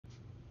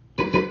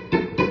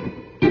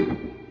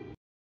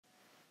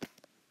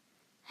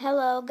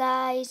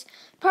guys.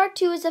 Part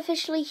 2 is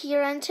officially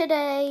here, and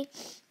today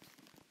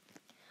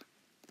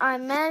I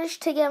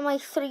managed to get my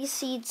 3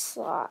 seed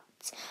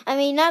slots. I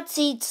mean, not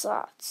seed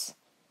slots.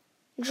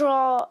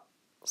 Draw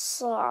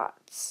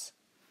slots.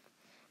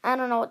 I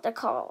don't know what they're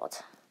called.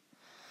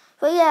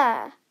 But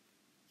yeah.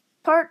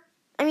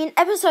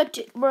 Episode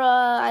 2.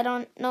 Bruh, I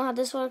don't know how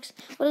this works.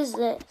 What is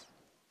this?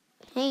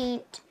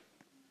 Paint.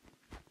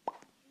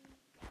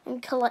 I'm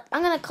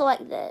gonna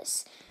collect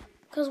this.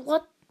 Because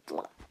what?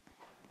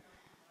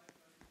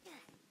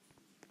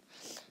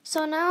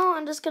 So now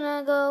I'm just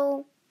gonna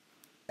go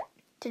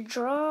to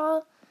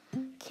draw,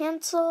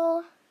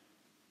 cancel.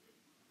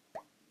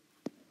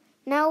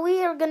 Now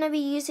we are gonna be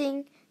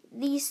using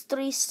these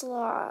 3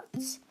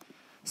 slots.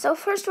 So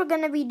first we're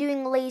gonna be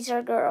doing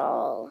Laser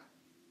Girl.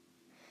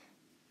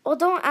 Well,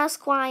 don't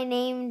ask why I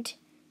named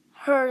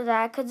her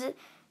that, cause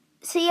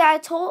I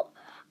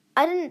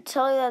didn't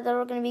tell you that there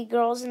were gonna be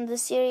girls in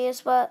this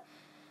series, but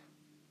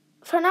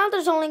for now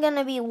there's only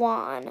gonna be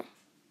one,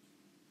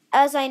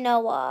 as I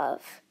know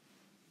of.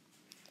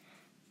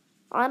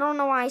 I don't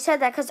know why I said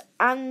that, cause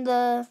I'm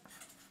the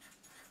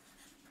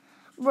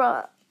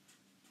bruh.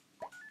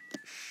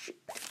 Shoot.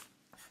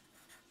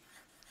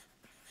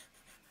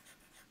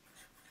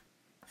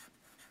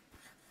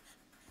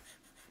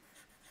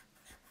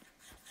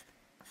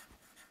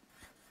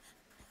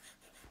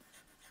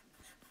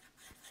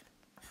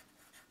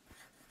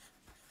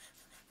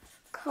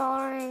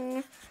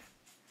 Coloring.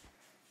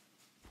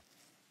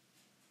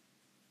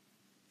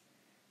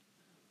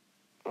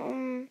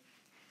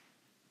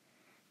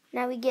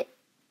 Now we get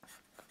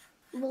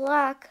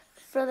black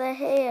for the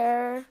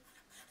hair.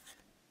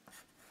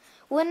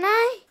 When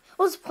I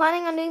was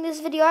planning on doing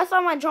this video, I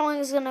thought my drawing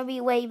was going to be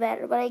way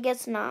better, but I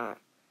guess not.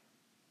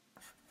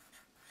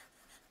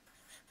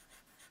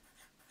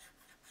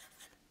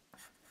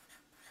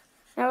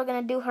 Now we're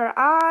going to do her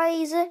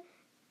eyes.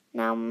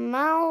 Now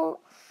mouth.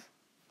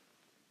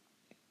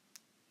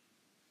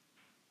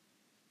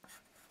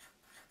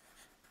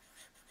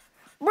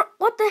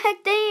 What the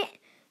heck?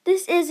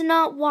 This is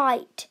not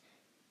white.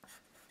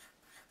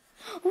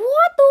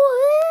 What the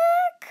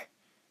heck?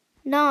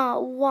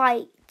 Not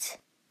white.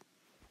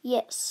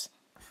 Yes.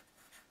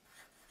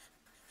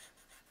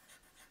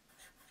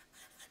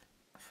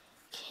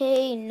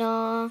 Okay,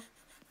 nah.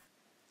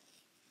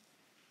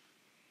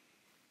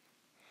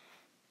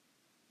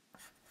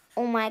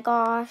 Oh my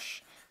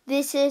gosh.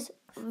 This is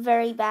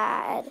very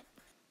bad.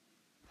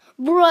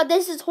 Bruh,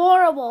 this is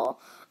horrible.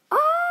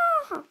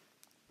 Ah!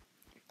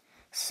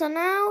 So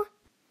now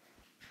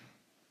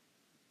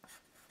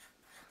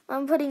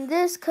I'm putting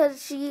this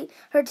because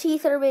her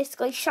teeth are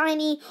basically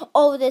shiny.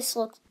 Oh, this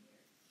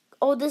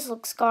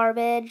looks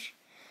garbage.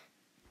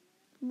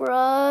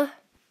 Bruh.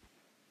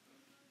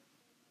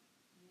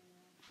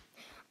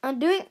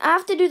 I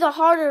have to do the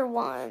harder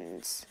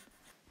ones.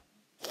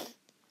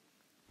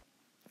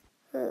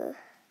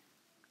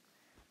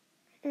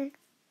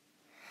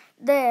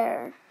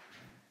 There.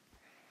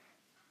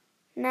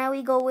 Now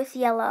we go with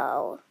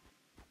yellow.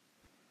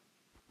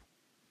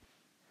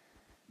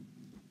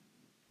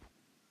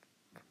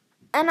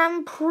 And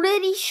I'm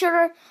pretty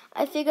sure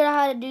I figured out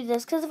how to do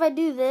this. Because if I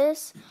do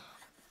this,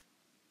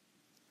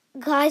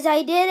 guys,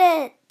 I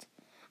did it.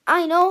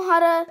 I know how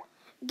to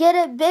get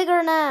it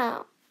bigger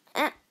now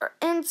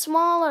and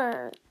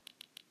smaller.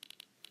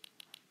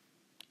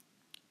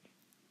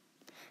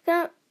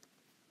 Gonna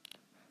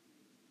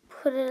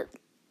put it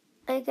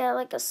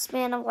like a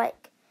span of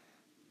like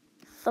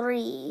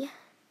 3.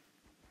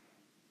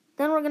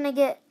 Then we're gonna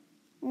get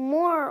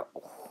more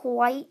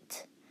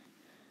white.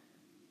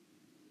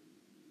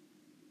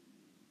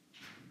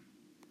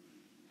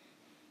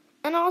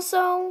 And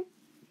also,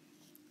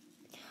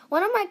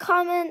 one of my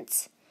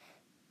comments,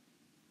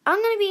 I'm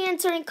going to be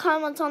answering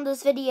comments on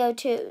this video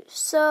too.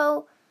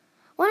 So,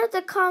 one of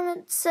the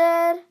comments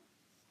said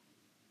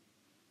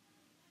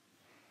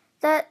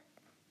that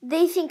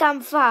they think I'm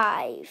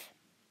 5.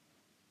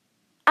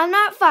 I'm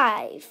not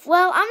 5.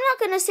 Well, I'm not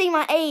going to say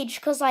my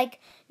age because,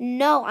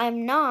 no,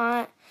 I'm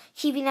not.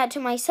 Keeping that to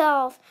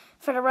myself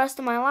for the rest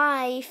of my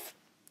life.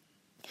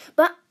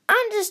 But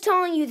I'm just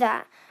telling you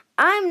that.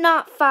 I'm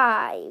not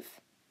 5.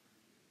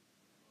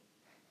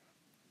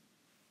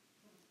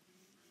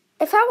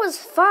 If I was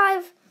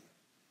 5,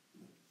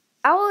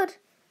 I would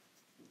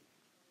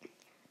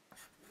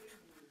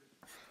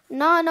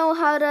not know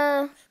how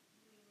to,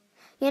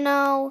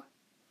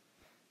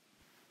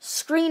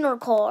 screen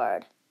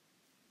record.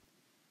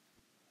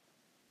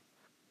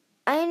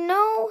 I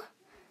know,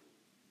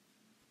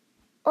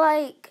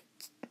 yeah,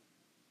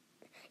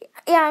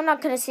 I'm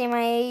not going to say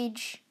my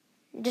age.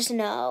 Just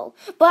no.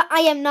 But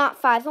I am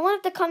not 5. And one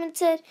of the comments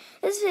said,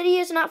 this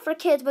video is not for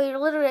kids, but you're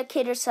literally a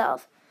kid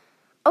yourself.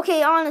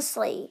 Okay,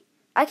 honestly,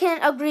 I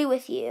can't agree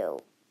with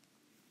you.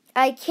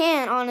 I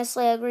can't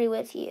honestly agree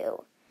with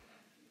you.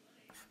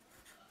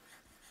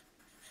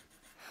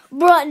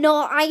 Bruh,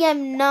 no, I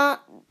am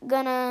not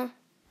gonna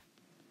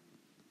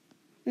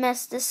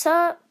mess this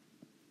up.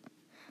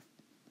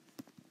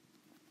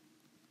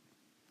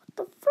 What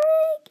the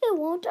freak? It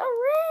won't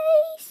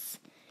erase.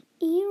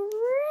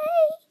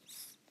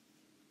 Erase.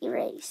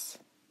 erase.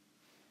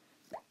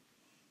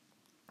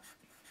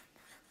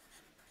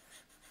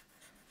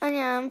 And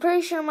yeah, I'm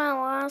pretty sure my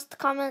last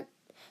comment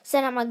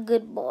said I'm a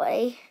good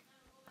boy.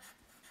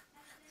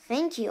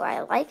 Thank you,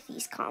 I like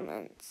these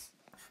comments.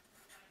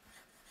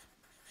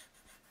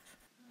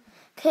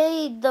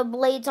 Okay, the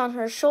blades on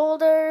her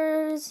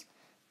shoulders.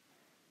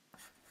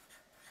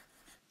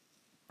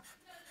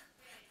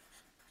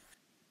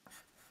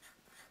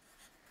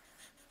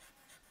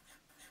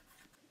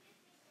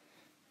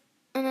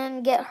 And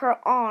then get her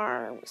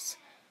arms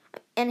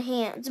and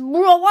hands.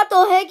 Bro, what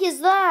the heck is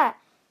that?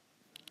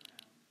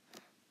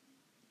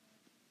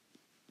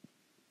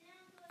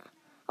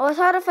 Oh, I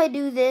thought if I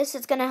do this,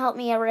 it's going to help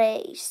me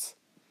erase.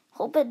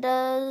 Hope it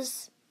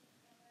does.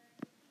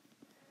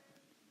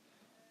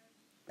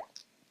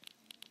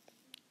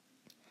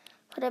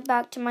 Put it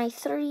back to my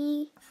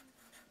 3.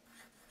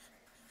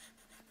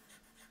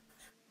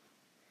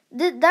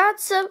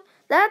 That's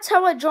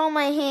how I draw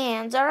my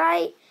hands,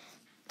 alright?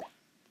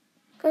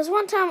 Because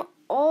one time,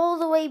 all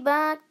the way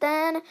back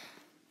then,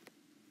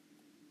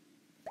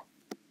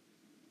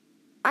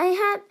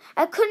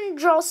 I couldn't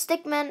draw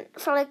stickmen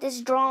for like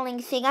this drawing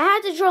thing. I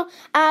had to draw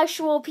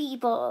actual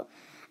people.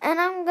 And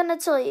I'm gonna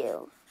tell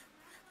you,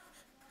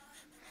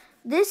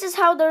 this is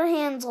how their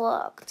hands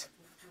looked.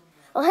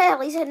 Well, hey, at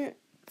least I didn't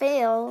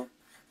fail.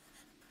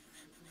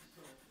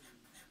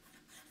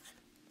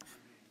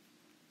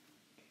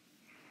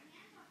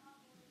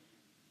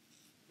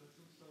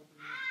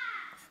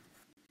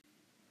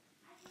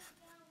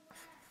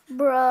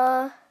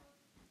 Bruh.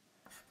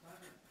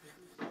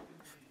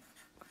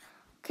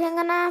 Okay, I'm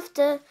gonna have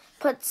to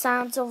put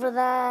sounds over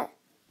that.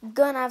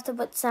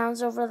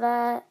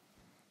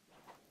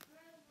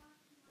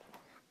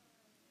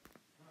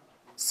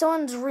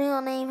 Someone's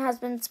real name has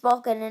been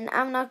spoken, and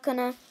I'm not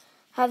gonna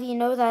have you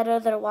know that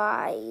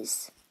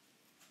otherwise.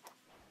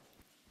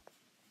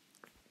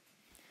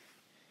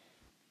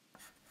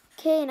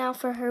 Okay, now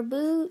for her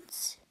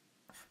boots.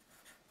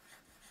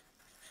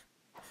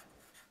 Now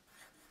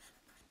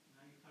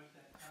you touch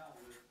that towel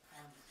with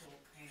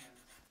unsoaked hands.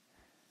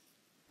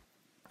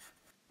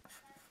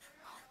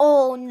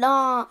 Oh,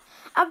 nah.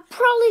 I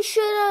probably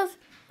should have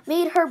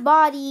made her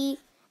body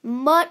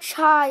much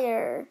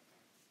higher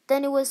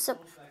than it was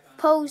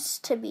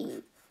supposed to be. Now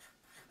you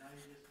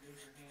just made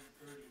your hands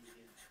dirty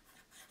again.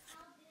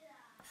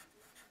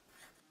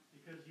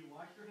 Because you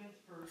wash your hands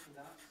first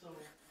without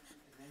soap,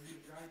 and then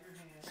you dry your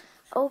hands.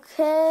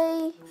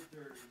 Okay. So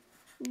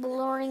dirty.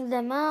 Blurring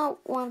them out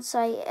once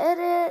I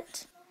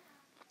edit.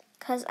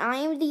 Because I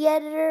am the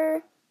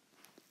editor.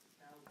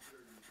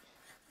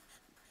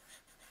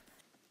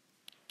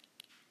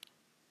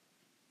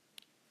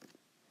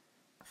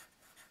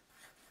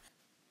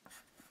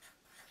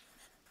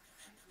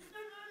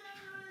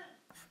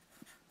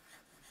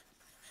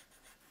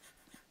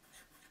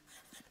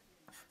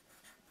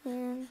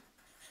 And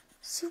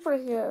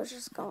superheroes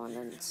just going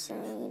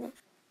insane.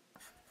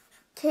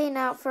 Okay,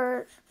 now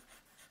for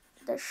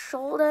the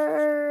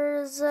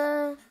shoulders.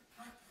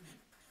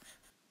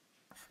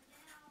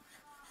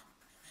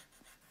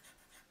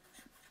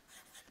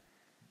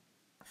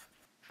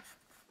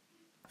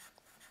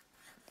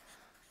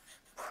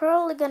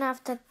 Probably gonna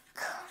have to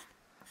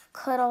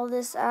cut all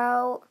this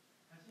out.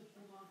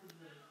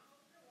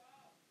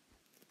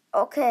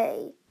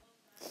 Okay.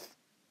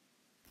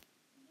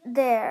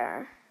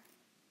 There.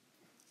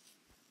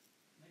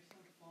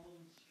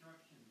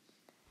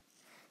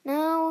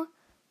 Now,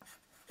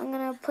 I'm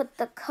gonna put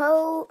the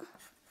coat.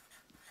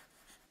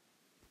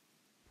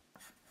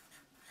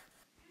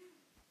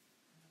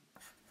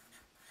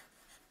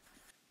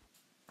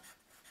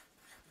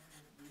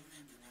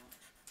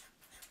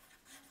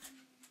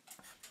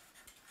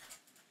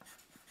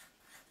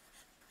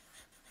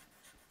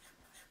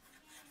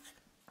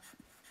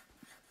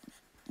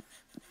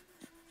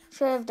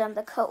 Should have done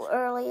the coat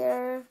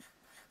earlier.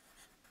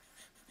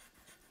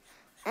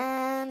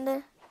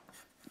 And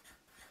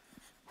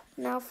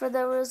now for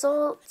the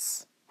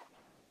results.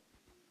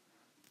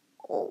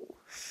 Oh,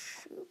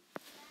 shoot.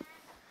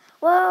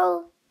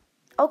 Well,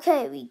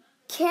 okay, we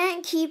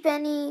can't keep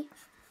any.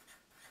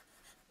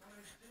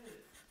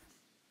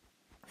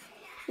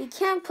 We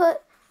can't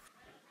put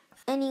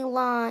any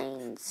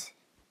lines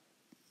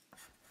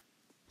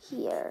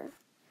here.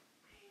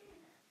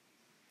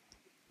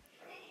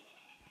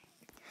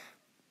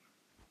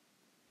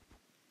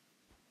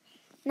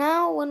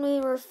 Now, when we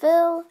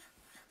refill,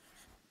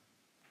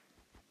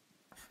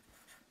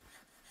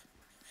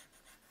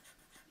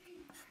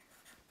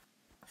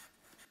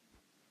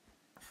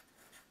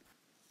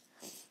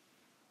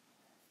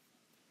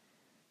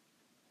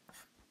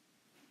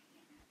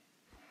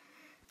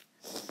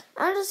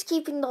 I'm just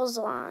keeping those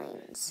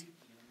lines.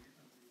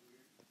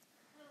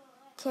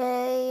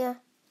 Okay.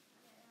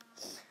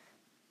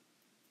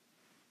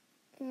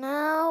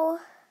 Now,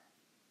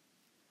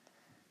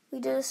 we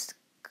just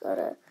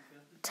gotta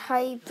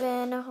type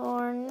in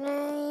her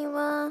name.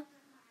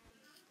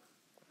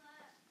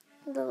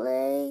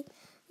 The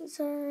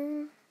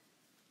laser.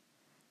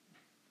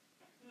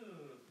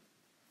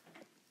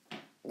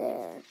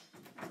 There.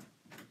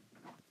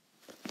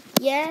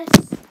 Yes.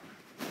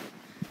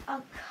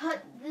 I'll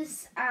cut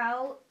this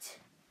out.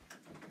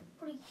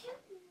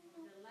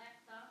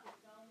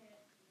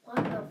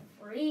 What the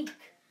freak?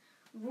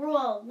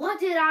 Bro, what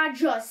did I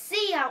just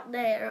see out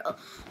there?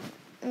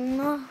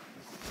 No.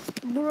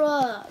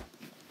 Bruh.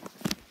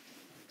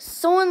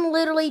 Someone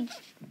literally...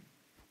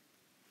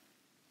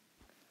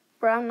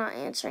 Bro, I'm not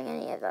answering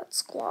any of that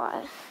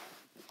squad.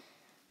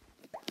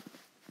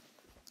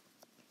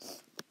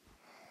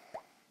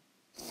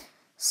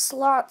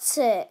 Slot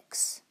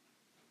 6.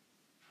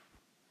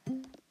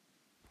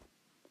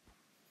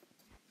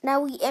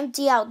 Now we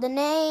empty out the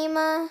name.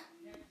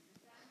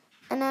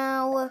 And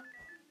now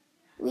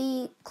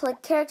we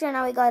click character.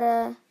 Now we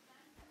gotta...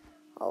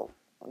 Oh,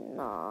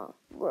 no,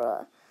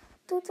 bruh.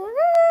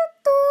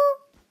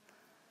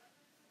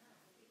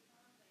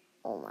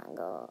 Oh my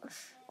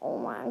gosh. Oh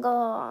my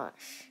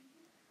gosh.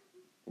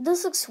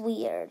 This looks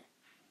weird.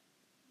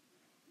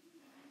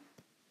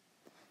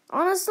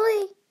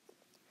 Honestly,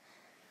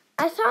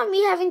 I thought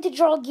me having to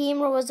draw a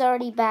gamer was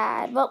already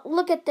bad. But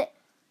look at the...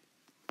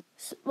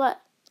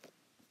 What?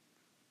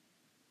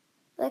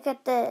 Look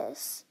at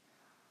this.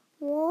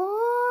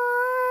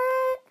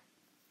 What?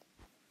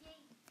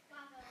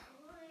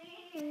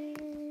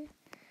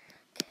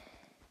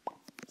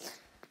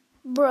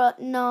 Bruh,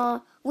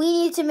 no. We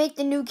need to make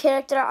the new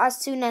character as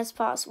soon as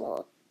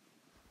possible.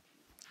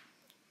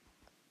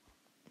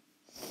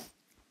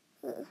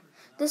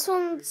 This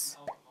one's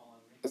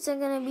isn't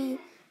gonna be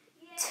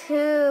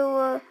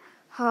too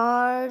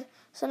hard.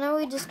 So now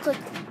we just click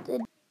the...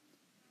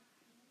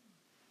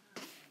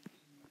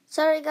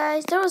 Sorry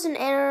guys, there was an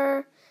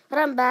error, but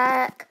I'm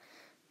back.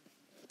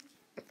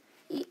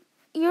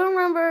 You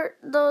remember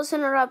those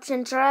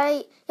interruptions,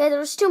 right? Yeah, there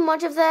was too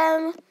much of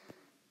them.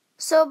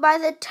 So by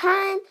the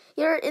time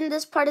you're in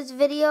this part of the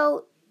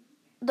video,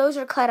 those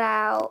are cut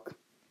out.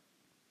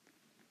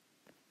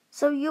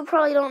 So you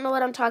probably don't know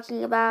what I'm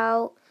talking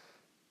about.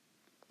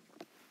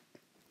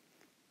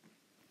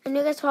 And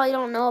you guys probably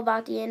don't know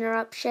about the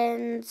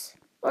interruptions.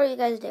 Or you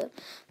guys do.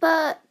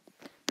 But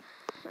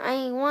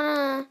I want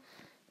to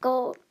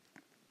go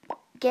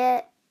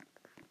get...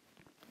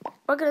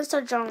 We're going to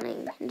start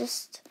drawing.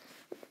 Just...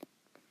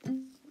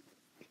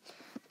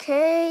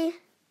 Okay.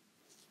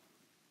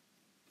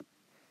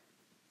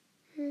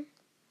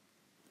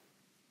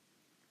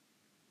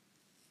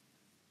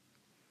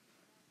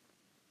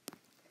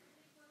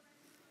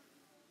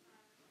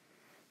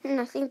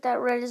 I think that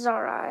red is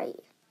alright.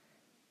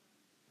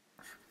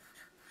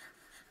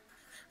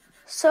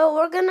 So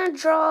we're gonna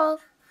draw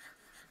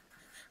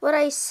what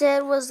I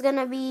said was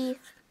gonna be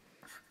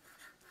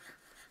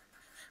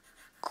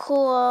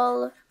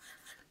cool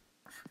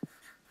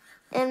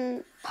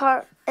in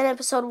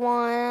episode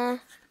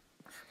 1.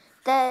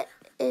 That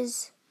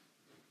is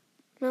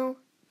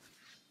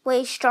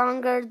way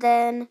stronger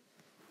than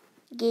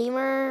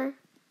gamer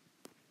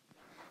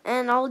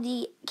and all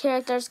the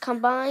characters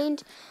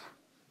combined.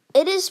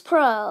 It is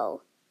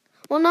pro.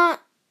 Well,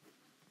 not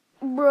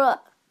bruh.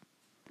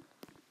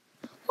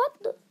 What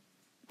the?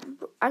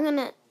 I'm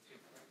gonna.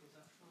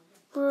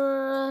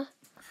 Bruh.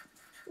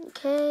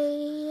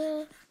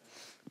 Okay.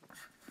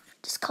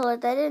 Just color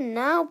that in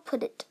now.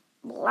 Put it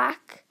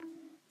black.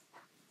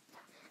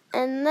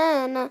 And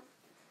then.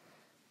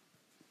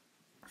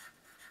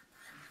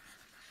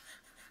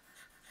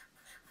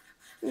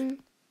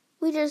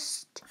 We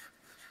just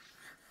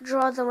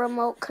draw the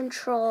remote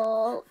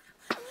control.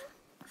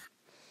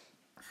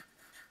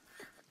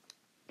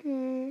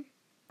 I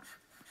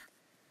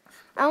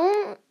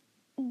won't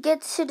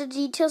get to the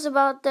details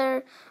about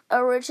their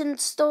origin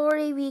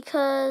story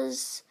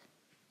because,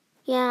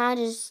 yeah, I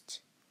just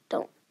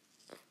don't.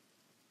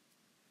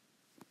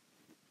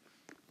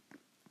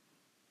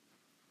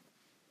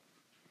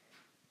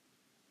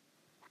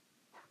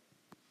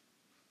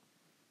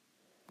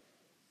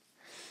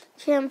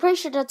 Okay, I'm pretty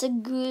sure that's a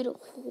good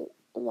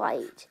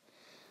white.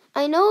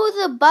 I know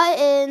the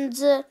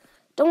buttons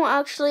don't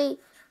actually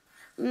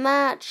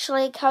match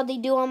like how they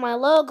do on my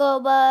logo,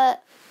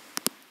 but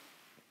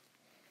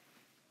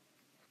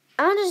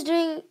I'm just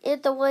doing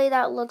it the way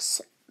that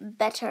looks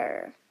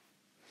better.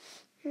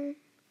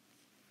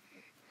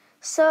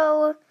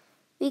 So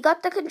we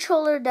got the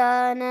controller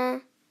done,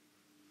 and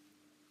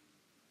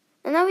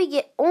now we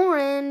get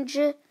orange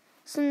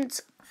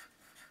since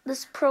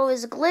this pro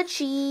is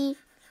glitchy,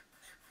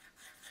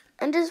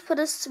 and just put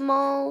a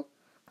small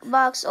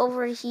box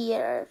over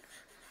here.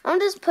 I'm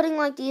just putting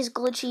like these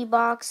glitchy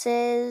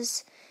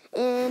boxes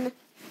in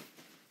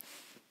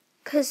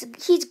because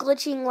he's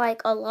glitching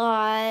like a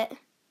lot.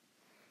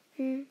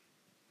 And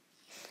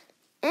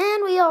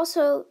we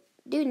also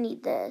do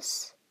need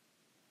this.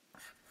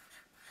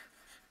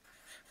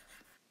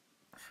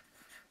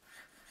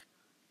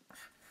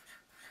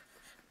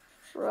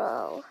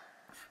 Bro.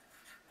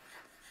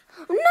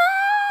 No!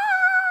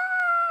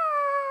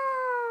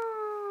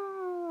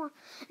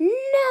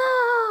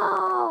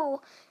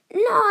 No!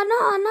 No.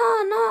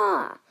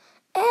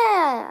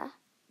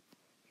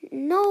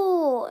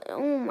 No.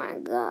 Oh my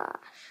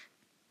gosh.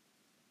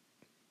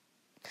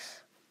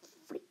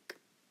 Freak.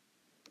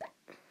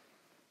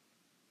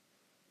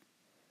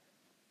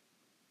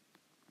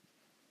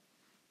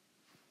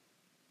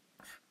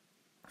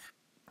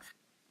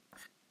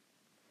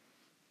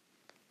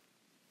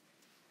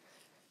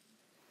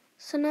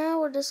 So now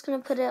we're just gonna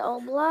put it all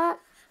black.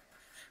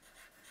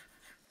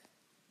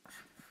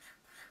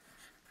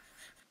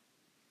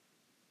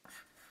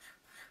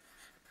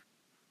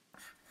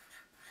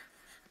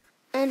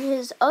 And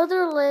his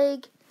other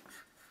leg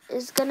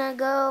is gonna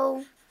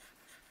go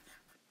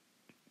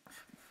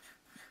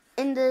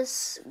in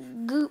this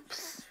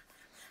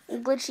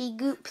glitchy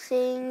goop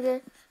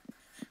thing.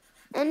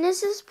 And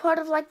this is part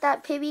of like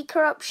that Pibby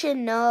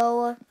corruption,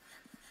 no.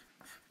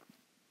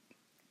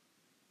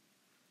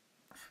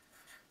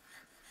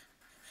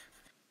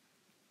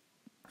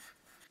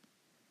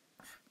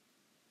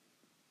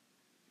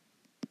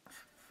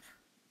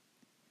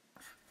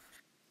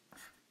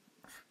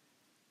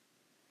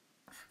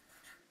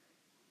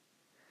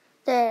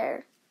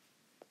 There.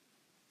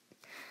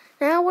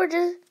 Now we're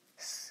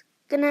just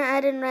gonna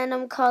add in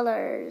random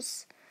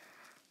colors.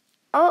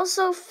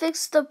 Also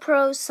fix the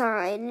pro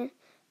sign,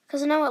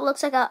 because now it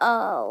looks like a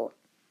O.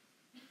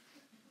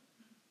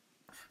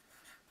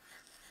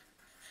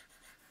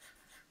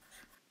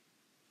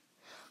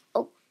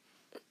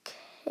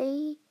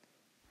 Okay.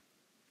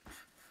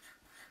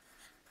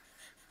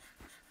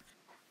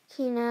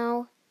 Okay,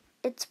 now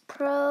it's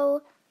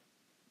pro.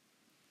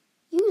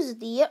 Use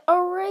the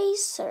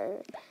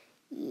eraser.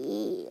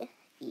 Yeah,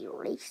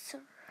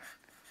 eraser.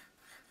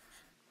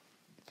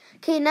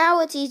 Okay, now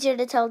it's easier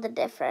to tell the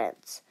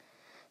difference.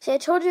 See, I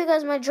told you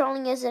guys my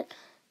drawing isn't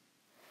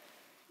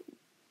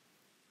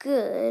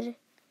good.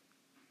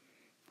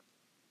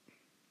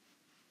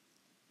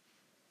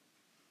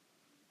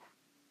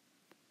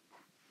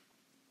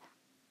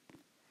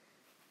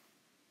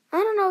 I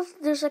don't know if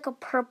there's like a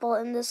purple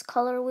in this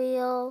color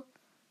wheel.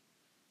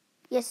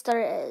 Yes,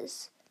 there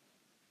is.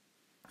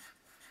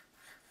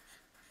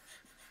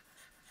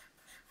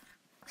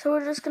 So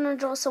we're just gonna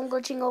draw some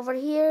glitching over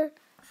here.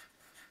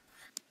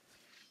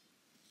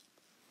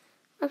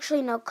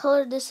 Actually, no,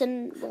 color this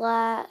in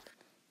black.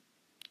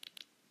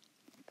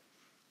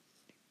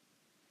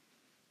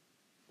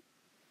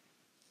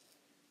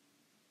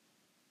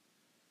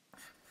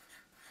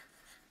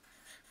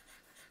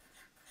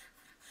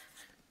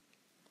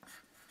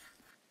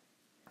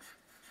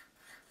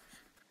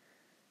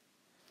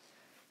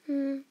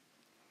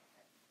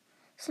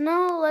 So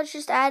now let's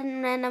just add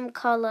in random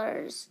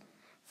colors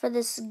for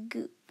this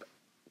goop.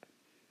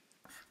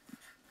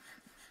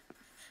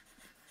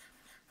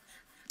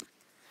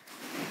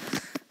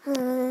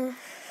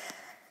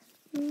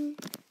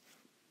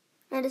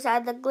 And just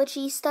add the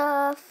glitchy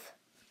stuff.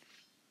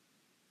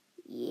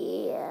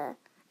 Yeah,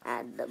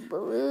 add the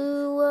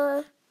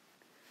blue.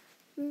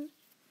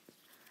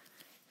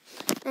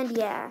 And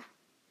yeah.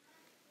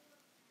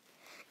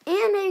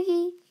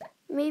 And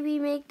maybe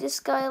make this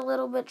guy a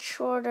little bit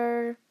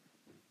shorter.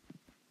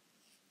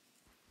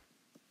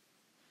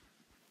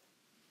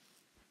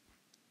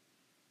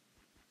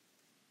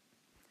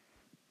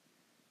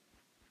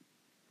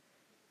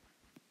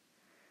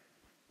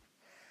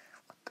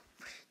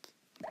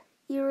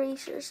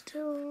 Eraser's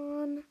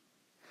still on.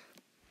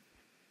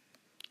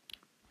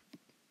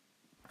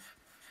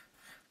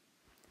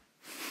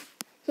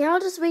 Yeah,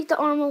 I'll just make the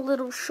arm a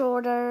little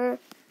shorter.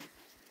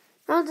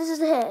 Now this is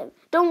him.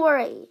 Don't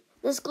worry.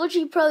 This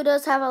glitchy pro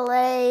does have a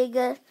leg.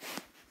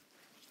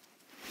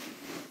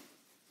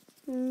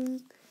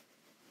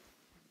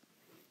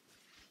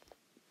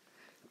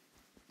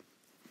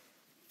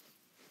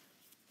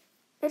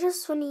 It's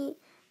just funny.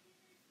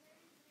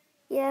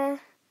 Yeah.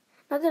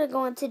 Not gonna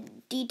go into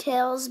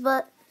details,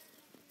 but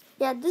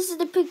yeah, this is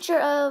the picture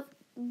of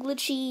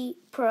Glitchy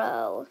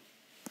Pro.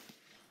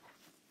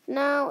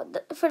 Now,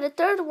 for the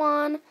third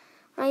one,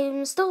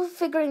 I'm still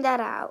figuring that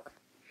out.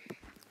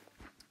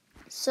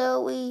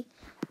 So we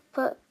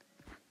put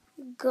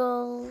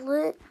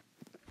glitch.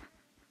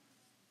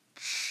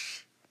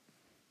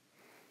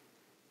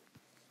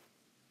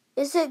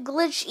 Is it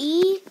glitch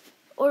E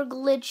or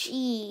glitch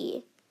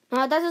E?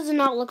 No, that does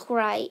not look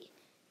right.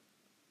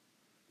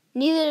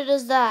 Neither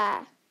does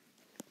that.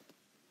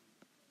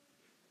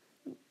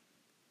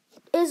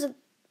 Is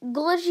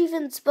glitch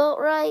even spelt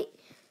right?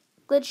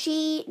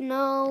 Glitchy,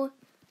 no.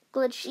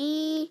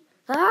 Glitchy.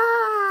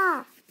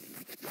 Ah!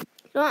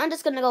 No, I'm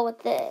just gonna go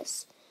with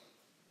this.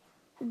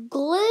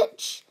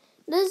 Glitch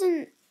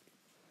doesn't.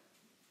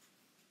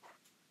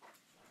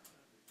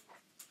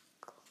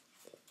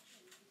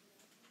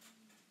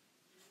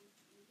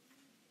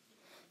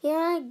 Yeah,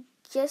 I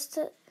guess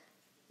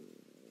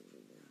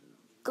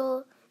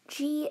go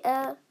GLI.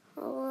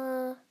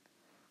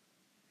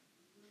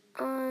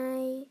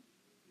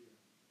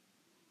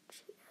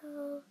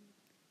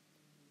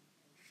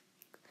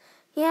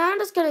 Yeah, I'm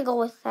just gonna go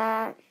with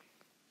that.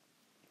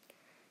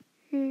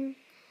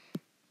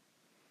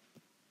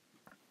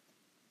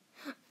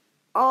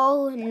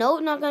 Oh, no,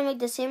 not gonna make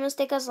the same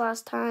mistake as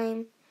last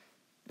time.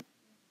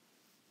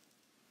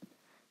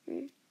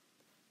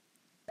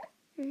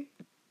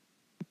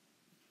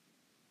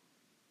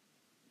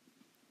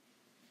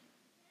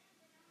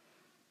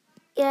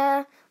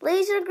 Yeah,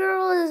 Laser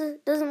Girl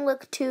doesn't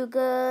look too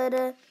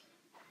good.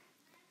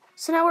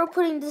 So now we're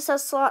putting this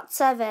as slot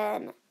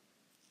 7.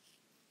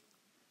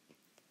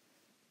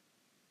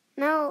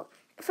 Now,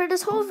 for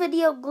this whole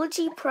video,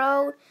 Glitchy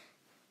Pro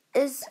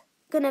is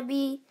gonna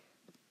be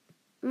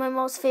my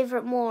most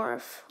favorite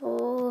morph.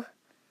 Oh,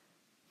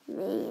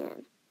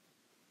 man.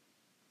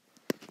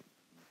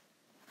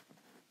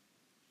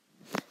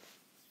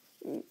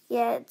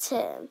 Yeah, it's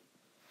him.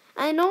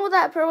 I know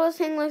that purple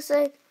thing looks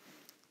like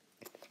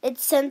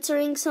it's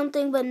censoring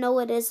something, but no,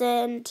 it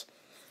isn't.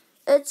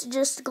 It's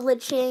just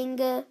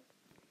glitching.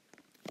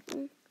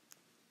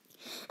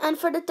 And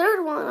for the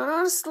third one,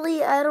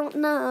 honestly, I don't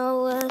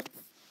know.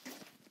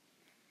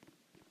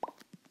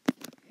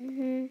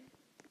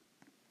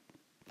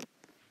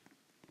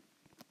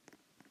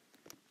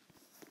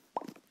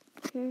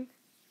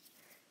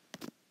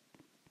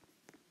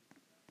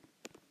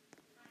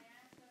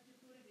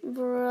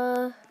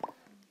 Bruh,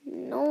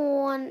 no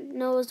one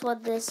knows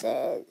what this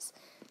is.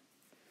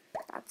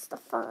 That's the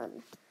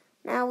fun.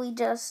 Now we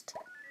just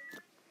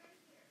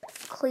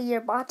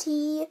clear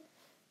body.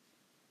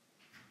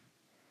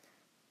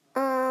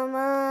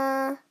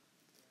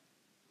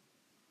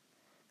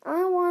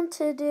 I want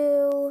to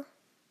do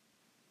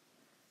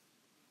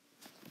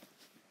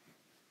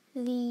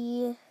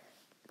the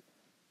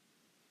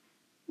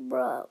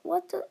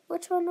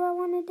which one do I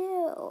want to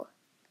do?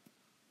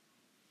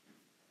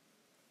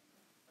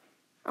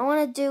 I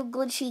want to do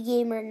Glitchy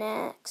Gamer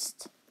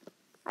next.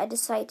 I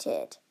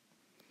decided.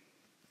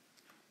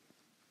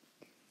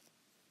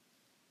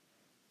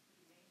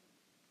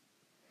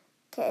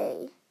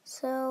 Okay,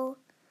 so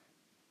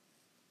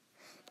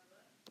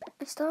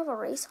I still have a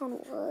race on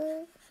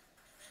wood.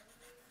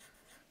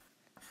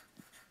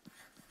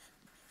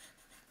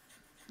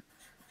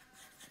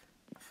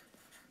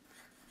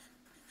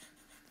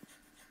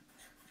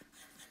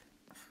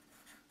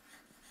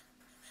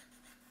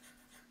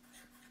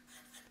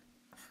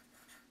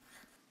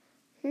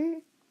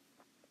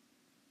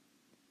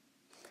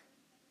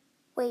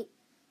 Wait.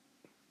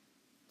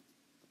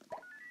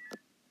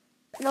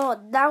 No,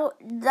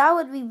 that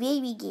would be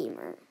Baby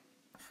Gamer.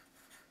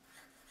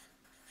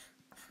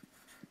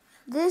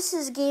 This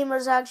is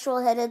Gamer's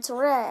actual head. It's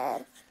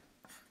red.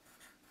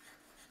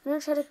 I'm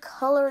gonna try to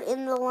color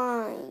in the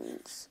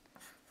lines.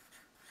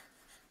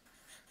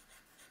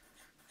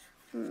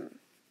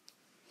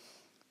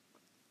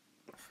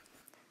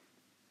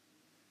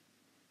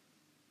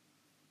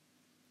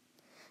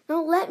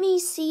 Now let me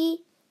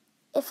see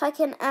if I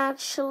can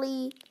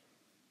actually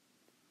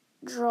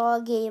draw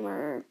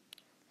Gamer.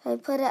 I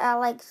put it at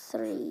like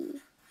 3.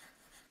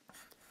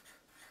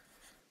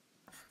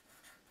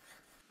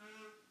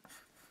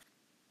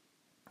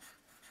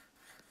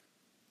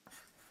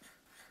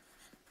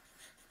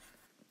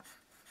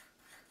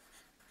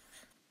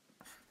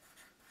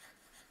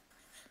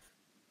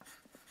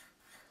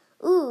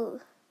 Ooh,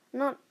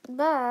 not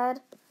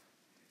bad.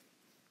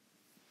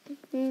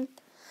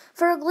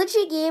 For a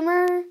Glitchy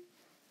Gamer,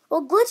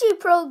 well, Glitchy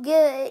Pro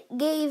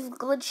gave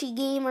Glitchy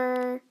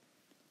Gamer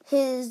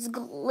his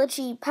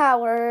glitchy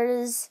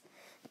powers,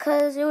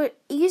 because it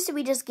used to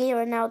be just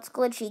Gamer, now it's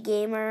Glitchy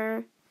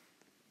Gamer.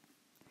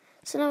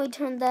 So now we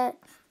turn that,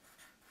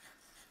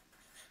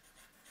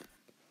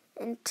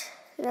 and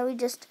now we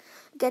just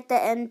get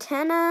the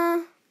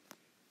antenna.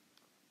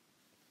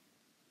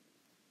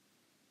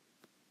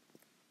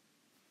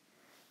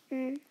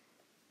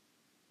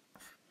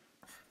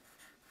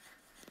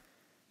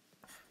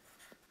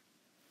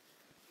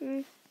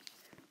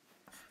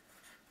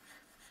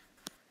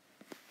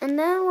 And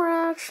then we're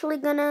actually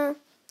gonna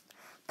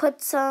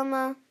put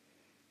some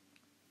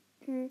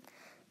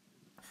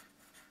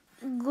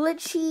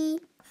glitchy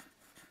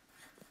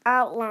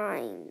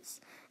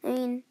outlines.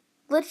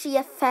 Glitchy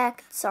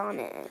effects on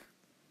it.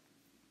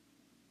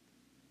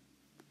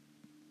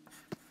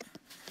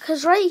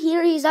 Because right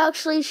here, he's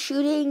actually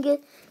shooting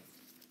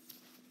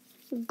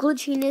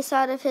glitchiness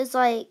out of his,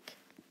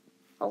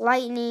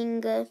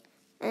 lightning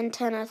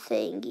antenna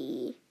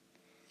thingy.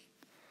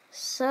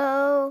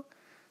 So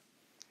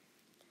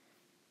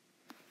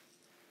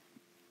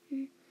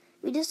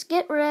we just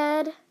get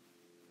red.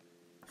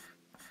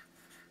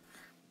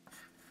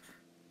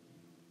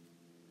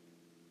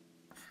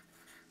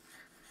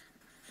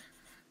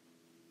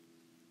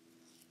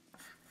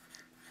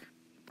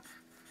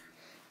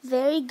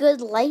 Very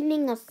good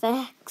lightning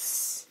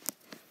effects.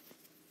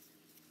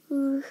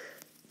 Ooh.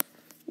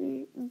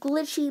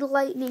 Glitchy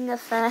lightning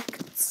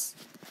effects.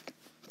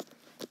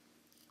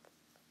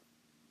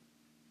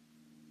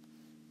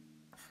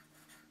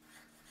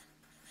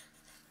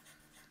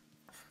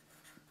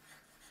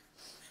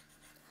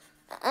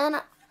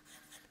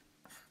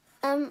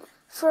 And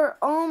for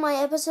all my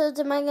episodes,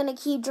 am I gonna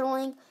keep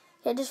drawing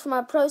just for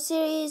my pro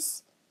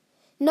series?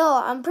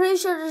 No, I'm pretty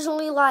sure there's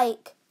only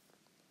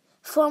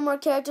 4 more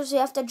characters we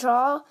have to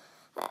draw,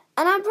 and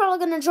I'm probably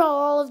gonna draw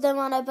all of them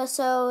on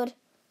episode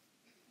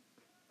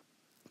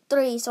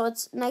 3, so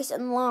it's nice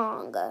and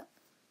long.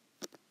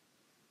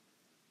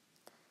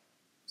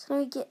 So now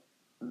we get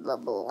the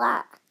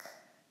black.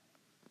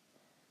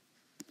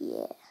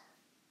 Yeah.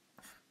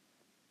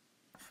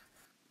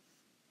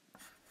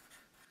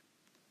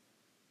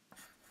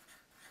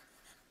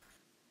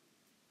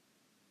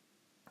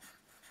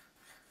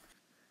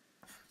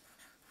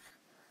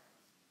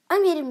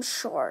 made him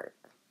short.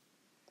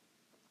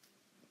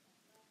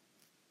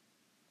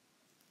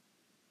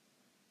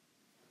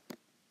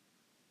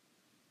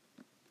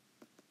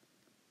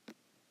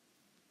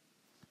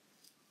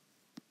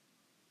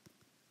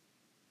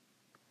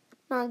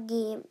 Not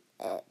game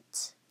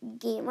it.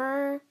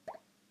 Gamer.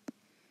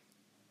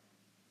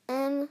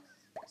 And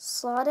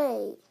slot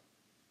 8.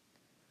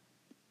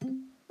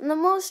 And the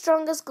most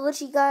strongest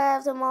glitchy guy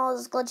of them all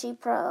is Glitchy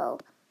Pro.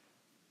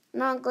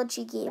 Not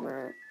Glitchy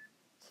Gamer.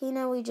 Okay,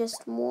 now we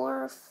just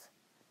morph.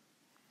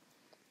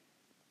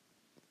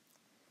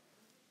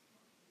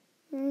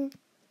 And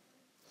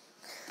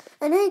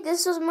hey,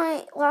 this was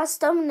my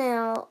last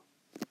thumbnail.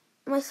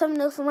 My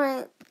thumbnail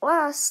for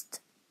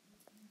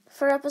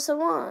episode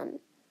 1.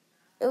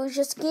 It was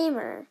just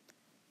Gamer.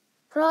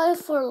 Probably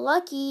for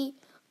Lucky,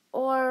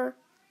 or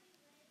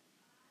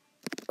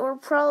we're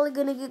probably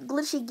gonna get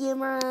Glitchy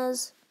Gamer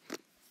as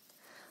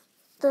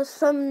the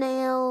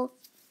thumbnail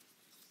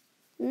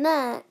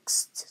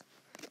next.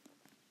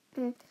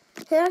 It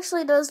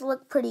actually does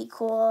look pretty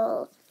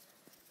cool.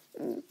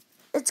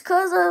 It's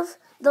because of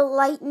the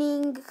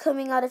lightning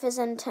coming out of his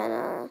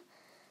antenna.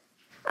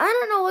 I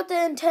don't know what the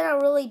antenna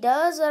really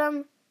does, but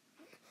I'm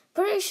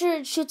pretty sure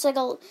it shoots like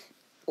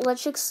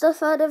electric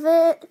stuff out of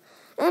it.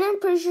 And I'm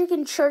pretty sure you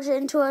can charge it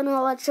into an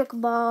electric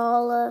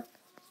ball.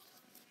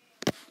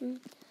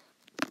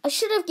 I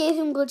should have gave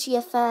him glitchy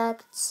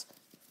effects.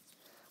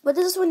 But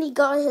this is when he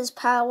got his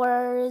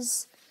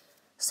powers.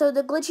 So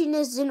the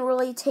glitchiness didn't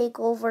really take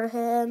over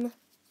him.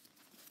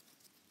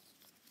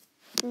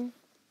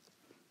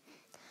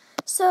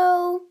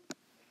 So,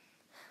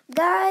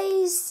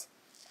 guys,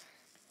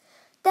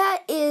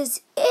 that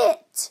is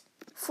it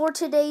for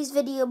today's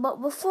video.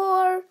 But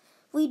before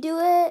we do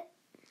it,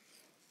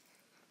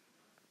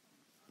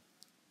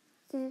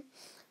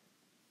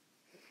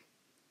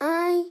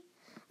 I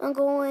am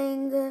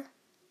going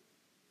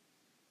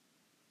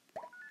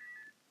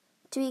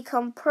to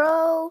become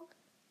pro.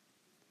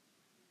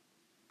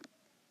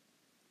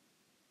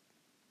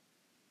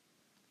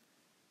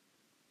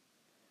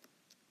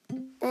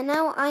 And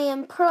now I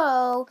am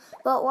pro,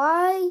 but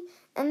why?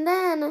 And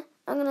then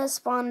I'm going to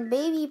spawn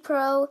baby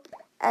pro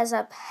as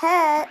a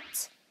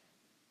pet.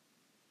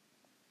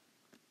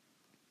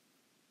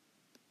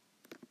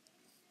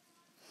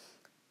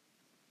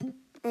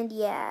 And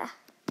yeah.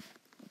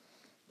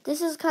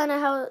 This is kind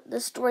of how the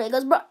story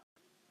goes. Bro,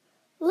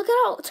 look at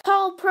how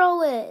tall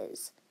pro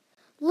is.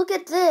 Look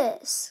at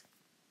this.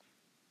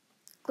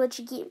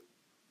 Glitchy game.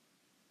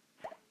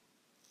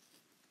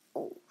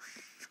 Oh,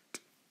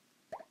 shoot.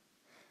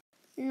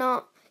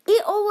 No,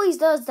 it always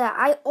does that.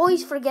 I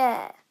always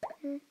forget.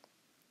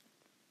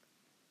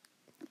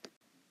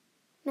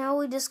 Now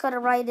we just gotta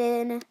write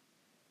in.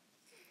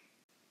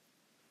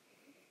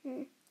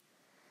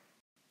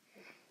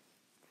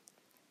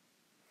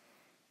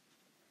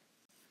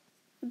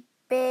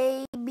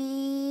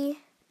 Baby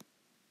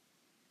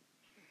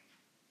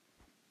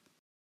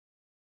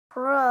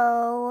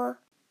pro.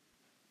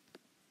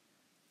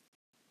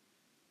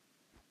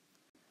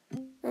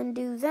 And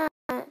do that.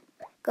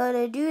 Go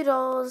to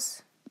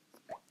Doodles.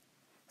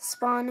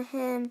 Spawn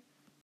him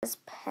as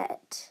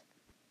pet.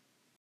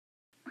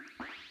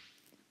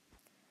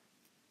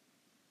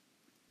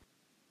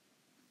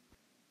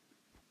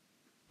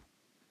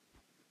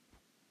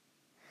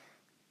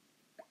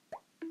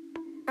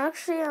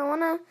 Actually, I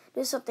want to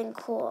do something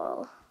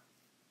cool.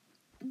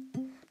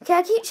 Okay,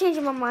 I keep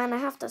changing my mind. I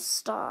have to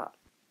stop.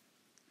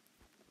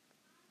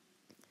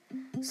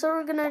 So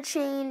we're going to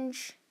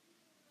change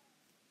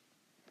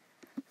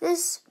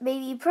this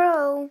baby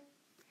pro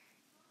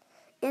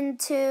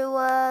into,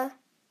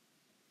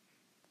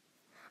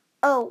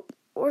 oh,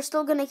 we're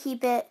still going to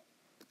keep it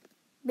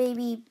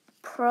baby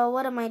pro.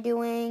 What am I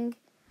doing?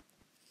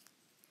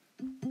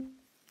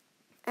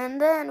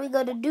 And then we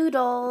go to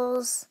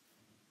Doodles.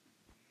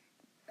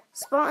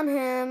 Spawn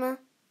him.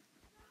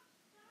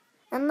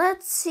 And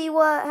let's see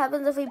what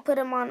happens if we put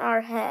him on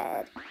our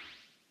head.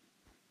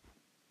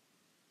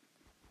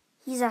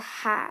 He's a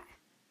hat.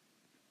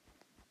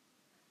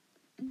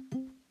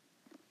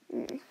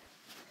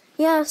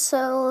 Yeah,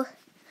 so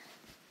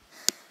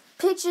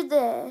picture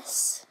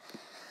this.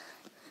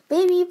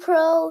 Baby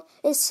Pro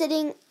is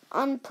sitting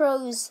on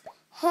Pro's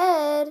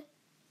head.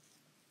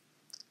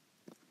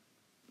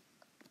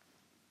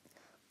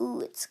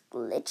 Ooh, it's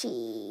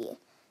glitchy.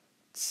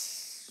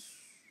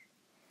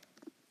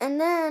 And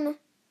then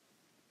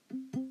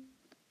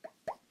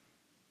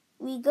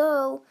we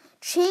go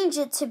change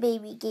it to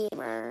Baby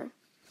Gamer.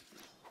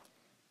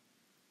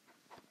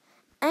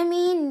 I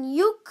mean,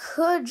 you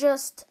could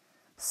just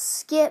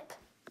skip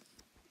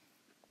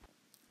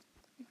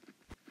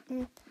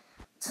to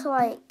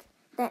like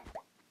the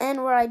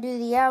end where I do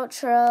the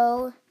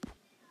outro,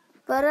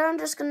 but I'm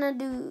just gonna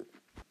do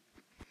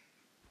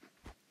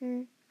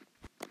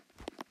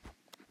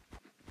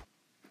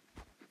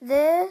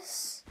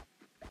this.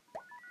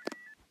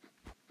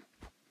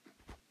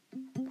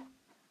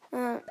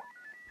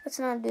 Let's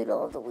not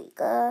Doodle of the Week.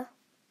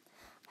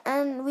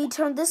 And we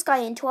turn this guy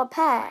into a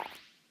pet.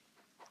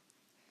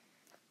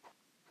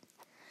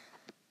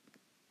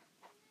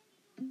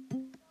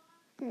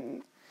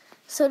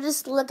 So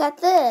just look at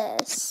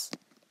this.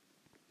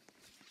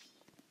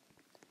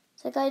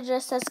 It's like I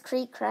dressed as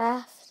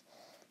Creekcraft.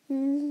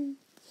 And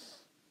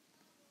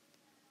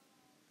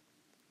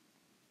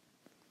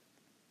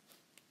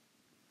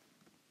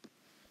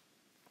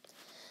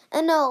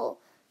no,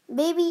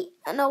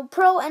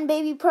 Pro and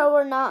Baby Pro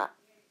are not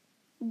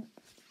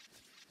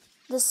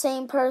the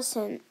same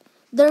person.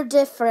 They're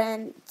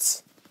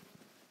different.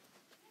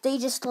 They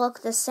just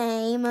look the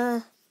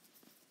same.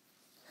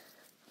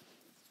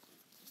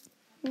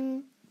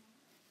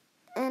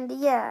 And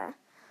yeah.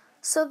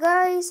 So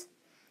guys,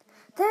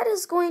 that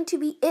is going to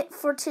be it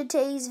for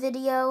today's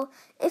video.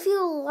 If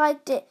you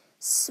liked it,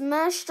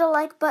 smash the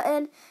like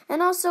button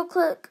and also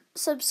click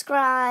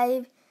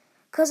subscribe,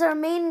 because our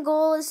main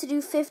goal is to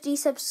do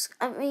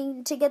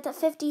to get the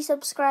 50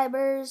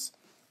 subscribers.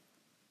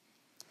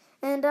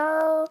 And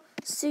I'll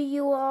see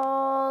you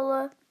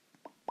all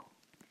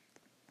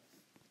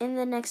in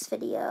the next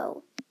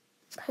video.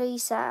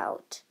 Peace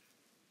out.